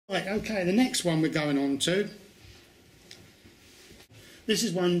Right, okay, the next one we're going on to. This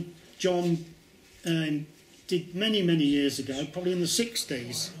is one John did many, many years ago, probably in the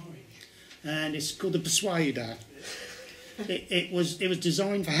 60s, and it's called the Persuader. It was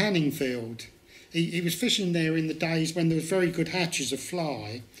designed for Hanningfield. He was fishing there in the days when there was very good hatches of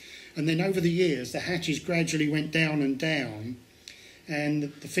fly, and then over the years the hatches gradually went down and down, and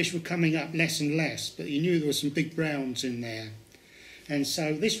the fish were coming up less and less, but he knew there were some big browns in there. And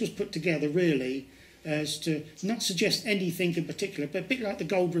so this was put together really as to not suggest anything in particular, but a bit like the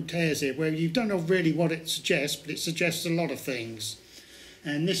gold-ribbed hares here, where you don't know really what it suggests, but it suggests a lot of things.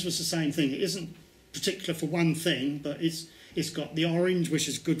 And this was the same thing. It isn't particular for one thing, but it's got the orange, which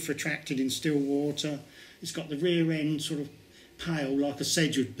is good for attracting in still water. It's got the rear end sort of pale, like a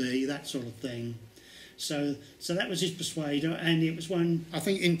sedge would be, that sort of thing. So that was his Persuader, and it was one, I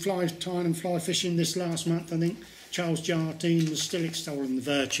think, in fly tying and fly fishing this last month, I think Charles Jardine was still extolling the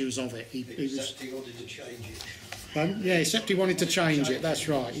virtues of it. He wanted to change it. Pardon? Yeah, except he wanted to change it, that's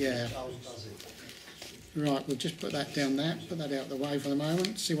right, yeah. Right, we'll just put that down there, put that out of the way for the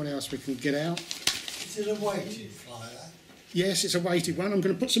moment, see what else we can get out. Is it a weighted fly, that? Yes, it's a weighted one. I'm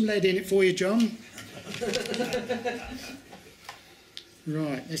going to put some lead in it for you, John.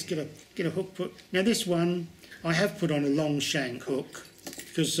 Right, let's get a hook put. Now this one, I have put on a long shank hook,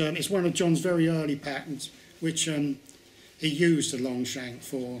 because it's one of John's very early patterns, which he used a long shank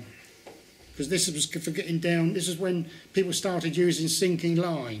for. Because this was for getting down, this is when people started using sinking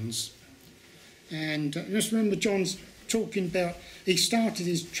lines. And just remember John's talking about, he started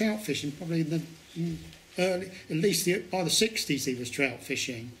his trout fishing probably in the early, at least by the 60s he was trout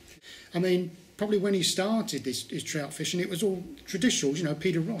fishing. I mean, probably when he started his trout fishing, it was all traditional, you know,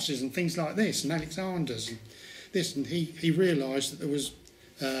 Peter Ross's and things like this, and Alexander's and this, and he realised that there was,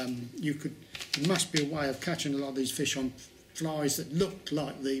 there must be a way of catching a lot of these fish on flies that looked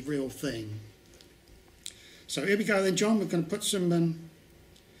like the real thing. So here we go then, John. We're going to put some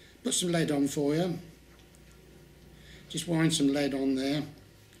lead on for you. Just wind some lead on there.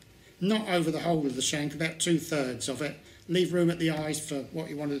 Not over the whole of the shank, about 2/3 of it. Leave room at the eyes for what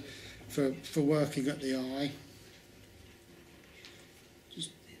you want to, for working at the eye.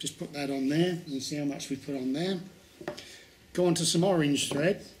 Just put that on there and see how much we put on there. Go on to some orange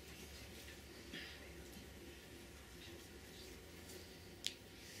thread.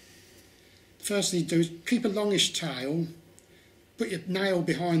 First thing you do is keep a longish tail, put your nail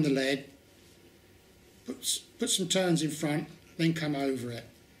behind the lead, put some turns in front, then come over it.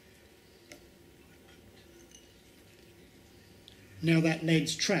 Now that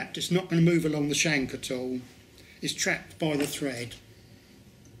lead's trapped, it's not going to move along the shank at all, it's trapped by the thread.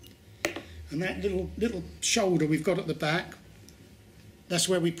 And that little shoulder we've got at the back, that's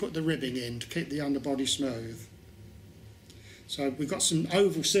where we put the ribbing in to keep the underbody smooth. So we've got some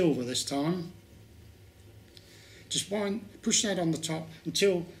oval silver this time. Just push that on the top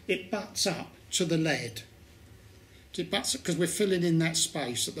until it butts up to the lead. It butts up because we're filling in that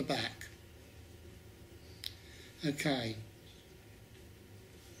space at the back. Okay.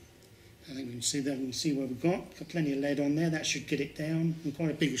 I think we can see that. We can see where we've got plenty of lead on there. That should get it down, and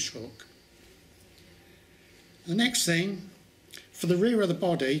quite a biggish hook. The next thing, for the rear of the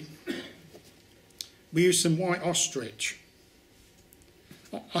body, we use some white ostrich.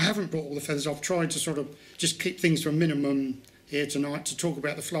 I haven't brought all the feathers. I've tried to sort of just keep things to a minimum here tonight to talk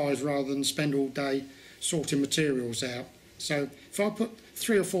about the flies rather than spend all day sorting materials out. So if I put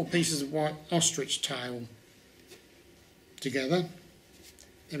 3 or 4 pieces of white ostrich tail together,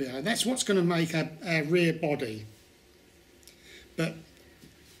 there we are. That's what's going to make our rear body. But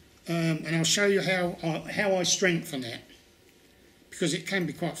and I'll show you how I strengthen it, because it can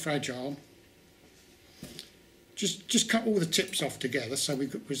be quite fragile. Just cut all the tips off together so we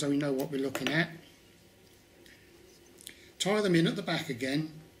know what we're looking at. Tie them in at the back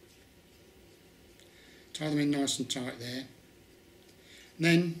again. Tie them in nice and tight there. And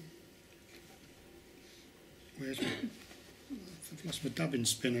then, I've lost my dubbing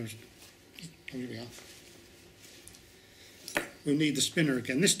spinner. Oh, here we are. We'll need the spinner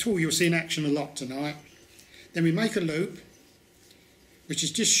again. This tool you'll see in action a lot tonight. Then we make a loop, which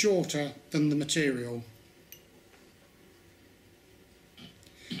is just shorter than the material.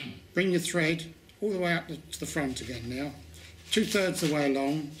 Bring your thread all the way up to the front again now, 2/3 the way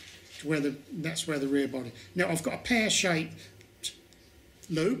along to where that's where the rear body. Now I've got a pear-shaped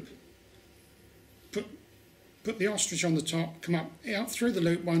loop. Put the ostrich on the top, come up out through the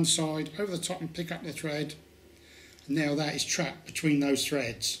loop one side, over the top and pick up the thread. And now that is trapped between those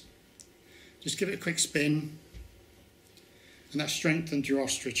threads. Just give it a quick spin, and that strengthens your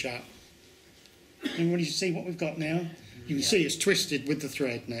ostrich up. And when you see what we've got now, You can see it's twisted with the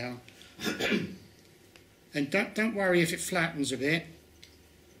thread now. And don't worry if it flattens a bit.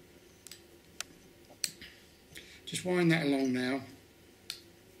 Just wind that along now.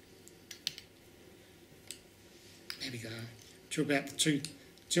 There we go.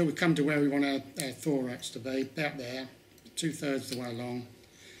 Till we come to where we want our thorax to be, about there, 2/3 of the way along.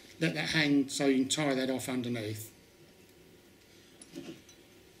 Let that hang so you can tie that off underneath. There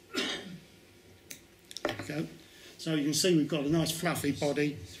we go. So you can see we've got a nice fluffy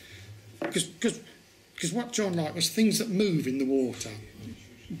body. Because what John liked was things that move in the water.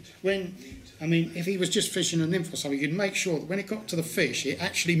 If he was just fishing a nymph or something, you'd make sure that when it got to the fish, it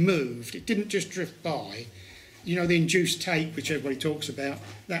actually moved. It didn't just drift by. You know, the induced take, which everybody talks about,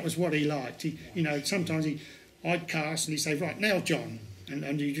 that was what he liked. Sometimes I'd cast and he'd say, right, now, John.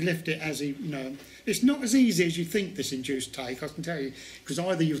 And you lift it as he, It's not as easy as you think, this induced take, I can tell you. Because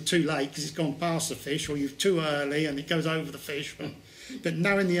either you're too late because it's gone past the fish, or you're too early and it goes over the fish. But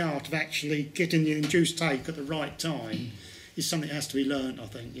knowing the art of actually getting the induced take at the right time is something that has to be learnt, I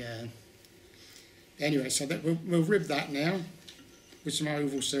think, yeah. Anyway, so that we'll rib that now with some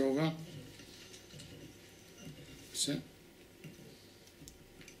oval silver. That's it.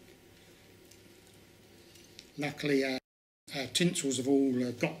 Luckily, our tinsels have all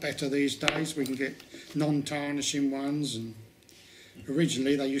got better these days. We can get non-tarnishing ones, and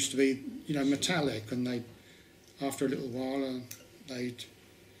originally they used to be, metallic, and after a little while, I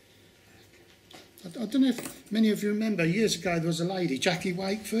don't know if many of you remember, years ago there was a lady, Jackie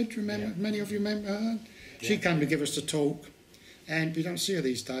Wakeford, remember? Yeah. Many of you remember her? Yeah. She came to give us a talk, and we don't see her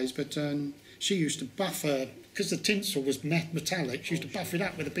these days, but she used to buff her, because the tinsel was metallic, she used to buff it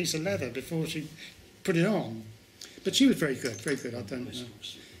up with a piece of leather before she put it on. But she was very good, I don't know.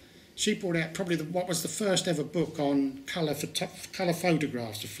 She brought out probably what was the first ever book on colour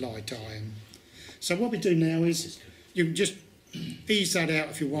photographs of fly tying. So what we do now is, you can just ease that out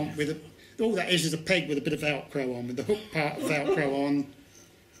if you want with it. All that is a peg with a bit of Velcro on, with the hook part of Velcro on.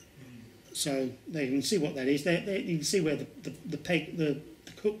 So there you can see what that is. There you can see where the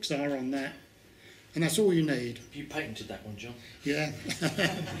hooks are on that, and that's all you need. You patented that one, John. Yeah. So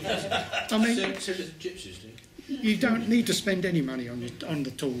does the gypsies do. You don't need to spend any money on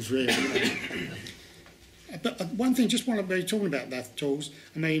the tools, really. But one thing, just while we're talking about that tools,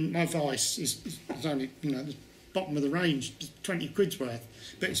 my vice is only the bottom of the range, 20 quid's worth.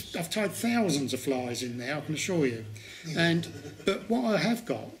 But I've tied thousands of flies in there, I can assure you. But what I have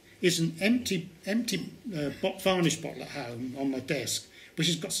got is an empty varnish bottle at home on my desk, which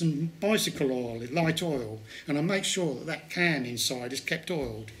has got some bicycle oil, light oil, and I make sure that can inside is kept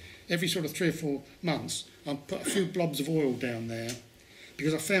oiled. Every sort of 3 or 4 months, I put a few blobs of oil down there,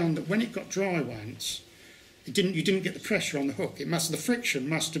 because I found that when it got dry once, you didn't get the pressure on the hook. The friction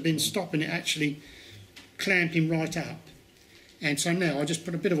must have been stopping it actually clamping right up. And so now I just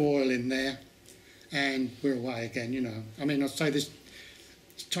put a bit of oil in there, and we're away again, I'd say this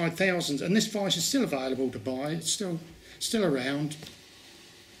tied thousands, and this vice is still available to buy. It's still around.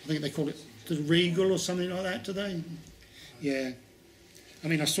 I think they call it the Regal or something like that today. Yeah.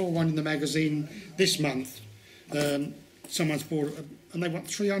 I saw one in the magazine this month. Someone's bought it, and they want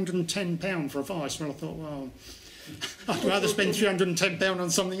 £310 for a vice. Well, I thought, well, I'd rather spend £310 on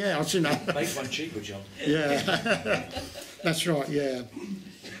something else, Make one cheaper, John. Yeah, that's right, yeah.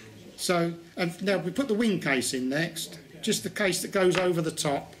 So, now we put the wing case in next, just the case that goes over the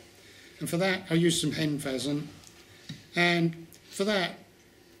top. And for that, I use some hen pheasant. And for that,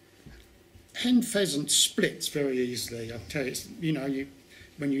 hen pheasant splits very easily. I tell you,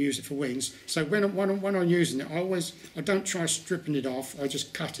 when you use it for wings. So when I'm using it, I don't try stripping it off. I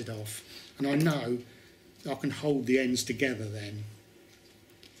just cut it off, and I know I can hold the ends together then.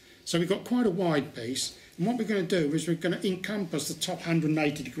 So we've got quite a wide piece, and what we're going to do is we're going to encompass the top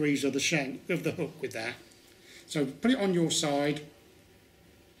 180 degrees of the shank of the hook with that. So put it on your side,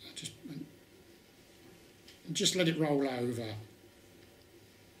 just let it roll over.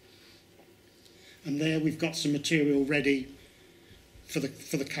 And there we've got some material ready for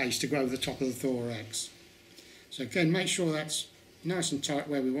the case to go over the top of the thorax. So again, make sure that's nice and tight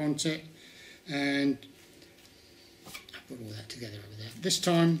where we want it, and I'll put all that together over there. This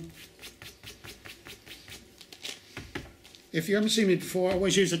time, if you haven't seen me before, I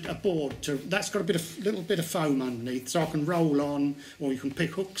always use a board that's got a little bit of foam underneath, so I can roll on, or you can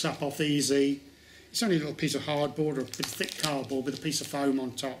pick hooks up off easy. It's only a little piece of hardboard or a bit of thick cardboard with a piece of foam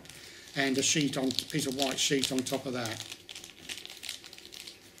on top, and a piece of white sheet on top of that.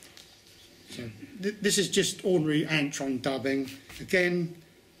 So this is just ordinary antron dubbing. Again,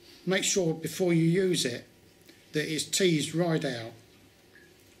 make sure before you use it that it's teased right out.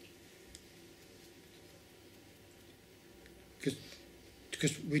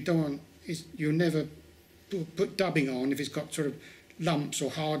 because we don't want, you'll never put dubbing on if it's got sort of lumps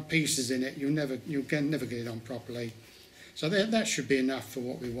or hard pieces in it. You'll never get it on properly. So that should be enough for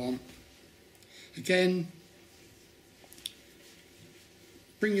what we want. Again,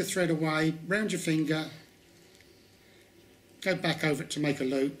 bring your thread away, round your finger, go back over it to make a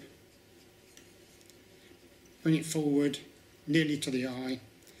loop, bring it forward nearly to the eye,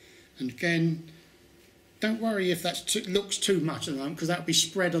 and again, don't worry if that looks too much at the moment, because that will be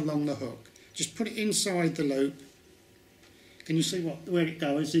spread along the hook. Just put it inside the loop. Can you see where it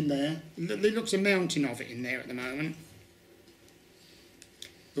goes in there? It looks a mountain of it in there at the moment.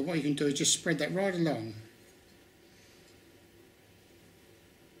 But what you can do is just spread that right along.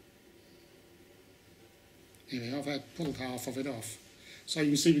 Anyway, I've pulled half of it off. So you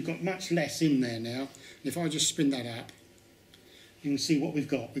can see we've got much less in there now. And if I just spin that up, you can see what we've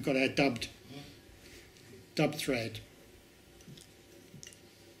got. We've got our dubbed thread.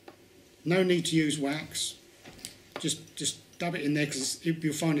 No need to use wax. Just dub it in there, because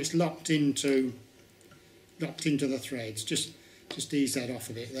you'll find it's locked into the threads. Just ease that off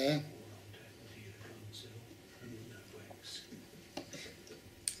a bit there.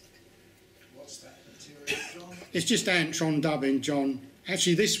 What's that material, John? It's just Antron dubbing, John.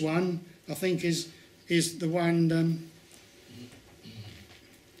 Actually, this one I think is the one.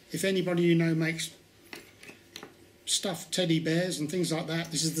 If anybody you know makes stuffed teddy bears and things like that,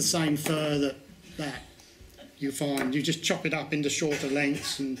 this is the same fur that you find. You just chop it up into shorter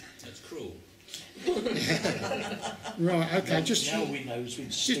lengths and. That's cruel. Right, okay, now we know who's been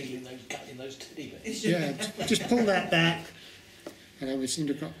stealing cutting those teddy bears. Yeah, just pull that back. And we seem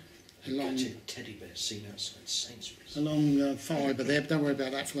to have got a long teddy bears seen outside Sainsbury's. A long fibre there, but don't worry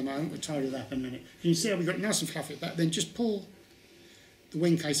about that for the moment. We'll tidy that up in a minute. You can see how we've got it nice and fluffy back. Then just pull the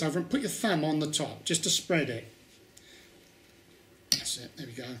wing case over and put your thumb on the top, just to spread it. That's it, there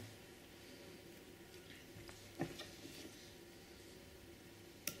we go.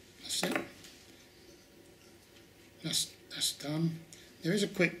 That's it. That's done. There is a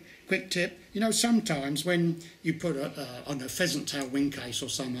quick tip. You know, sometimes when you put on a pheasant tail wing case or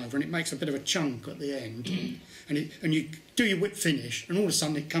some over, and it makes a bit of a chunk at the end, and you do your whip finish, and all of a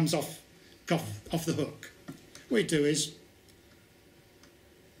sudden it comes off the hook. What you do is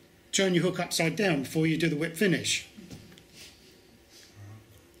turn your hook upside down before you do the whip finish.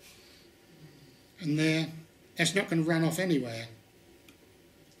 And that's not going to run off anywhere.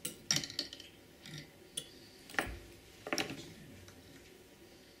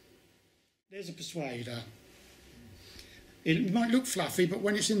 There's a Persuader. It might look fluffy, but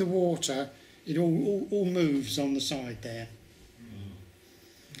when it's in the water, it all moves on the side there.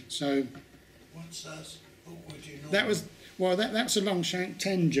 So What's that? What would you know? that was that's a long shank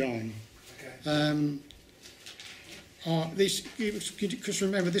 10, John. Okay. Because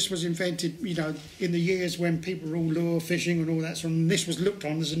remember, this was invented, you know, in the years when people were all lure fishing and all that sort of, and this was looked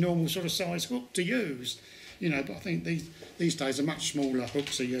on as a normal sort of size hook to use, you know. But I think these days are much smaller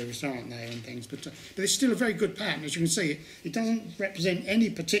hooks are used, aren't they, and things. But it's still a very good pattern, as you can see. It doesn't represent any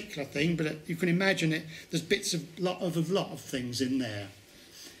particular thing, but you can imagine it. There's bits of a lot of things in there.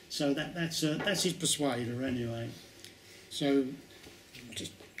 So that's his Persuader anyway. So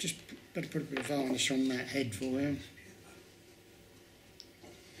just better put a bit of varnish on that head for him.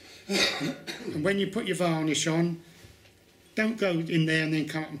 And when you put your varnish on, don't go in there and then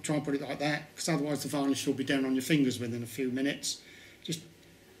come up and try and put it like that, because otherwise the varnish will be down on your fingers within a few minutes. Just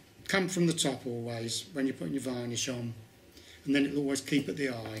come from the top always when you're putting your varnish on, and then it'll always keep at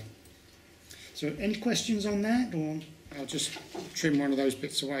the eye. So any questions on that, or I'll just trim one of those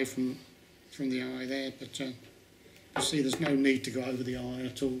bits away from the eye there, but you see there's no need to go over the eye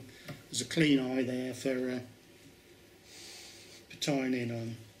at all. There's a clean eye there for tying in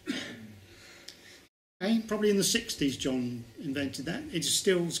on. Probably in the 60s John invented that. It's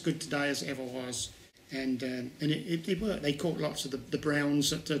still as good today as it ever was, and it worked. They caught lots of the browns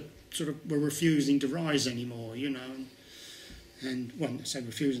that sort of were refusing to rise anymore, you know, and when I say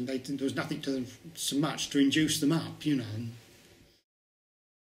refusing, there was nothing to them so much to induce them up, you know.